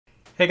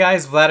Hey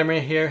guys,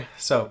 Vladimir here.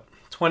 So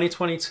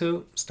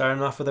 2022,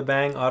 starting off with a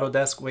bang,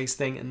 Autodesk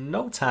wasting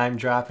no time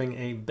dropping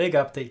a big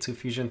update to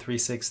Fusion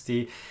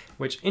 360,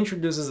 which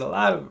introduces a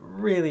lot of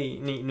really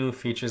neat new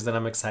features that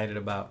I'm excited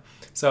about.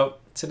 So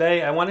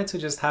today I wanted to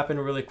just hop in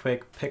really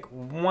quick, pick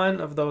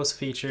one of those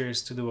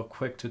features to do a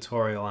quick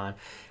tutorial on.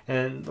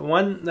 And the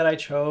one that I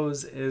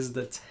chose is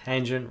the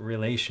tangent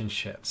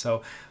relationship.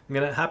 So I'm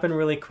gonna hop in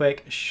really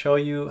quick, show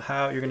you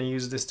how you're gonna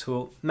use this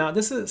tool. Now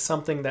this is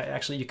something that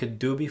actually you could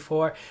do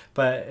before,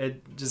 but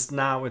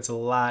now it's a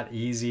lot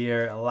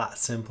easier, a lot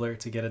simpler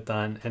to get it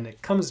done. And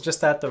it comes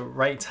just at the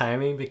right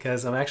timing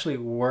because I'm actually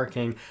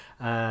working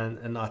on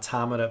an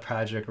automata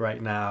project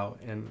right now,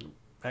 and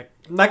I'm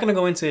not gonna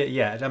go into it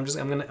yet. I'm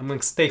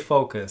gonna stay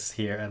focused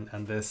here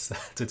on this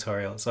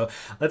tutorial. So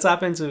let's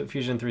hop into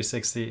Fusion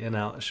 360 and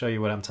I'll show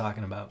you what I'm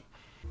talking about.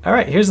 All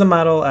right, here's the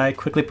model I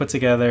quickly put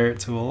together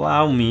to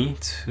allow me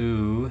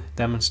to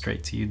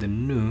demonstrate to you the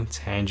new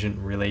tangent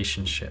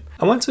relationship.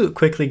 I want to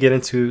quickly get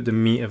into the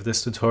meat of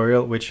this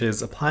tutorial, which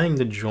is applying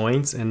the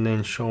joints and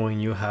then showing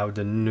you how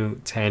the new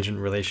tangent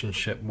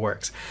relationship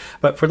works.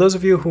 But for those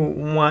of you who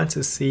want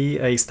to see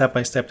a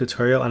step-by-step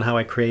tutorial on how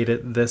I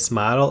created this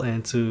model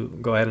and to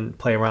go ahead and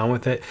play around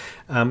with it,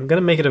 I'm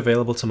gonna make it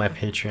available to my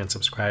Patreon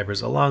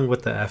subscribers along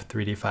with the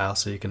F3D file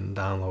so you can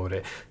download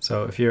it.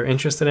 So if you're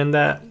interested in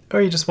that,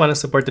 or you just want to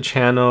support the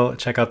channel,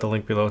 check out the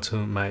link below to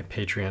my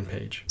Patreon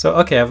page. So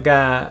okay, I've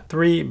got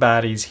three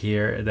bodies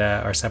here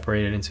that are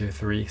separated into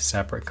three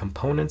separate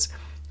components.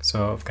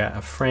 So I've got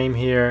a frame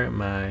here,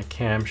 my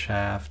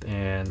camshaft,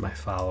 and my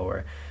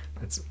follower.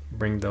 Let's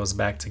bring those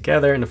back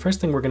together. And the first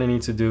thing we're gonna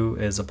need to do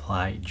is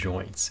apply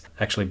joints.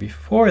 Actually,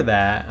 before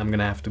that, I'm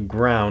gonna have to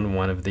ground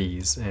one of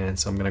these. And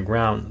so I'm gonna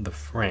ground the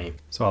frame.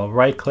 So I'll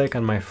right click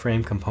on my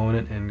frame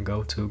component and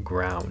go to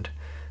ground.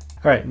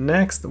 All right,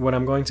 next, what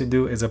I'm going to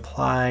do is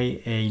apply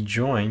a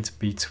joint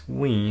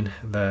between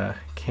the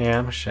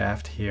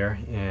camshaft here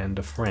and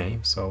the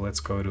frame. So let's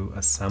go to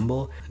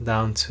assemble,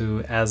 down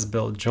to as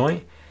built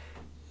joint.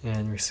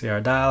 And we see our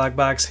dialog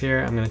box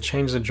here. I'm going to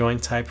change the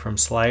joint type from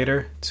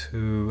slider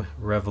to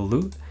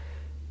revolute.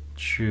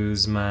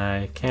 Choose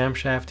my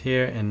camshaft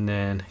here and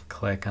then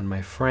click on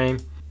my frame.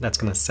 That's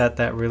going to set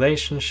that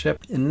relationship.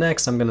 And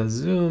next I'm going to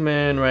zoom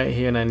in right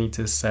here and I need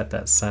to set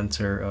that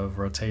center of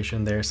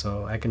rotation there.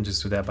 So I can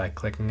just do that by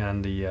clicking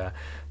on the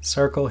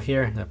circle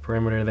here, the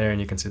perimeter there,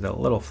 and you can see the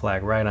little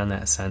flag right on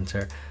that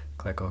center.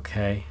 Click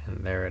OK,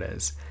 and there it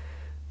is.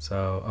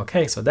 So,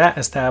 okay, so that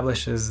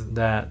establishes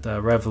that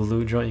the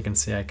revolute joint. You can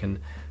see I can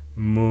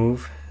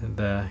move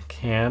the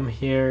cam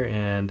here,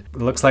 and it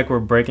looks like we're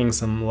breaking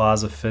some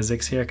laws of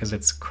physics here because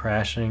it's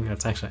crashing.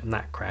 It's actually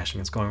not crashing,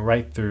 it's going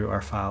right through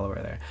our follower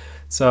there.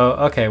 So,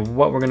 okay,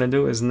 what we're gonna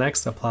do is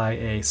next apply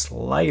a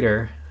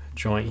slider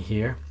joint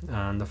here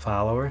on the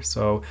follower.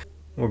 So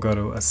we'll go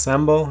to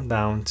assemble,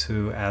 down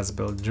to as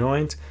built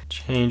joint,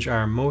 change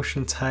our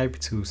motion type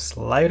to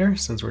slider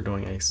since we're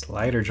doing a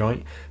slider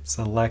joint,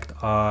 select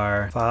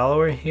our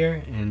follower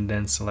here and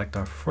then select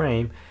our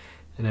frame,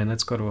 and then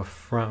let's go to a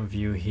front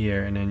view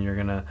here, and then you're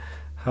gonna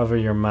hover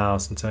your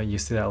mouse until you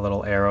see that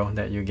little arrow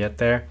that you get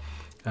there.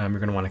 You're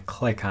gonna want to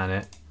click on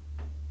it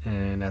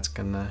and that's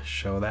gonna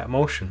show that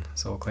motion.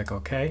 So we'll click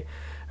OK.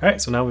 All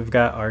right, so now we've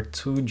got our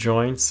two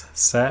joints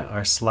set,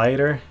 our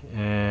slider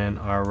and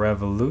our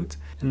revolute.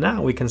 And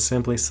now we can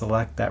simply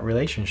select that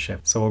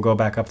relationship. So we'll go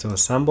back up to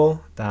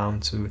assemble, down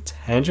to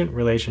tangent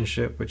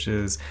relationship, which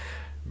is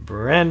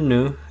brand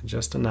new,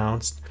 just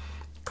announced.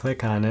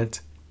 Click on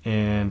it.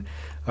 And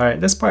all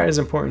right, this part is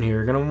important here.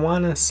 You're gonna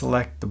wanna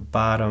select the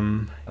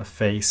bottom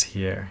face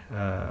here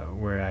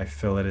where I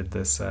filleted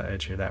this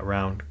edge here, that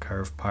round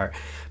curved part.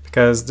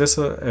 Because this,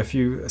 if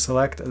you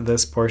select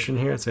this portion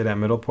here, say that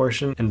middle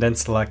portion, and then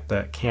select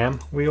the cam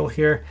wheel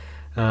here,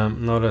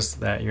 notice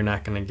that you're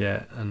not going to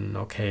get an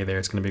OK there.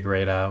 It's going to be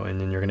grayed out, and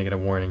then you're going to get a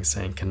warning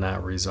saying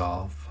cannot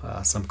resolve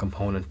some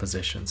component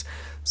positions.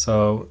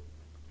 So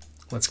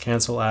let's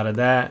cancel out of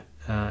that.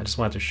 I just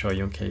wanted to show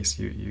you in case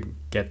you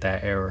get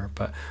that error.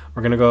 But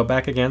we're going to go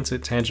back again to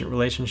tangent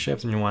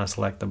relationships, and you want to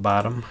select the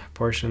bottom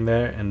portion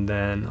there, and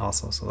then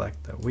also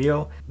select the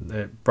wheel.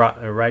 It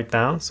brought it right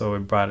down, so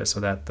it brought it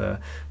so that the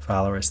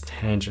follower is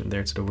tangent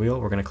there to the wheel.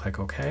 We're going to click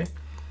OK.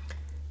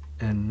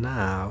 And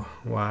now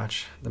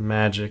watch the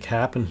magic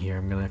happen here.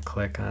 I'm going to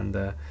click on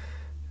the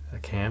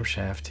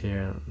camshaft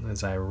here, and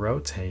as I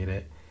rotate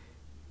it,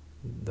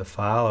 the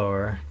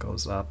follower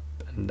goes up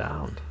and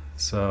down.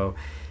 So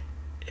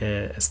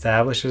it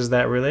establishes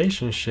that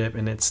relationship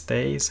and it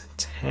stays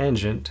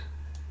tangent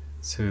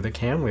to the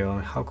cam wheel.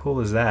 How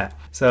cool is that?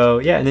 So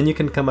yeah, and then you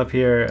can come up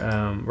here,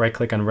 right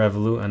click on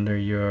Revolute under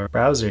your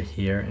browser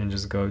here and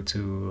just go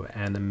to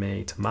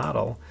animate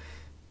model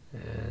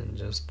and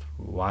just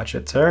watch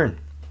it turn.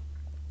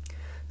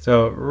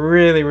 So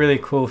really, really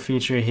cool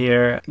feature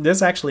here.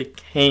 This actually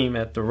came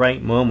at the right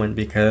moment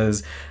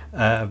because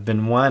I've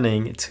been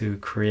wanting to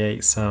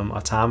create some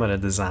automata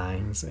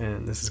designs,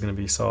 and this is going to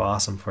be so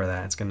awesome for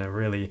that. It's going to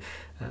really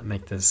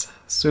make this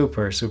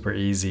super, super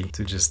easy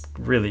to just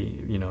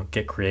really,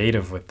 get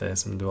creative with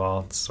this and do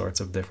all sorts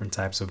of different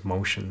types of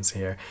motions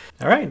here.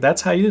 All right,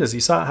 that's how you do this. You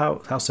saw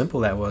how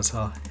simple that was.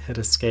 I'll hit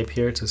escape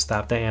here to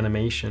stop the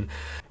animation.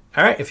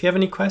 All right, if you have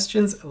any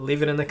questions,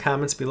 leave it in the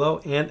comments below.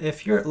 And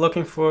if you're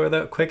looking for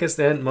the quickest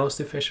and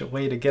most efficient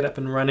way to get up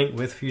and running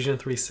with Fusion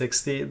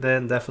 360,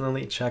 then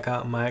definitely check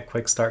out my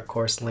quick start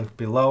course linked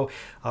below.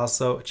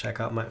 Also, check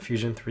out my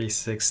Fusion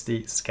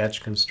 360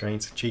 sketch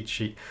constraints cheat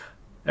sheet.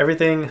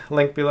 Everything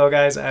linked below,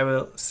 guys. I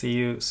will see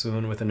you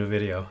soon with a new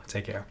video.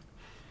 Take care.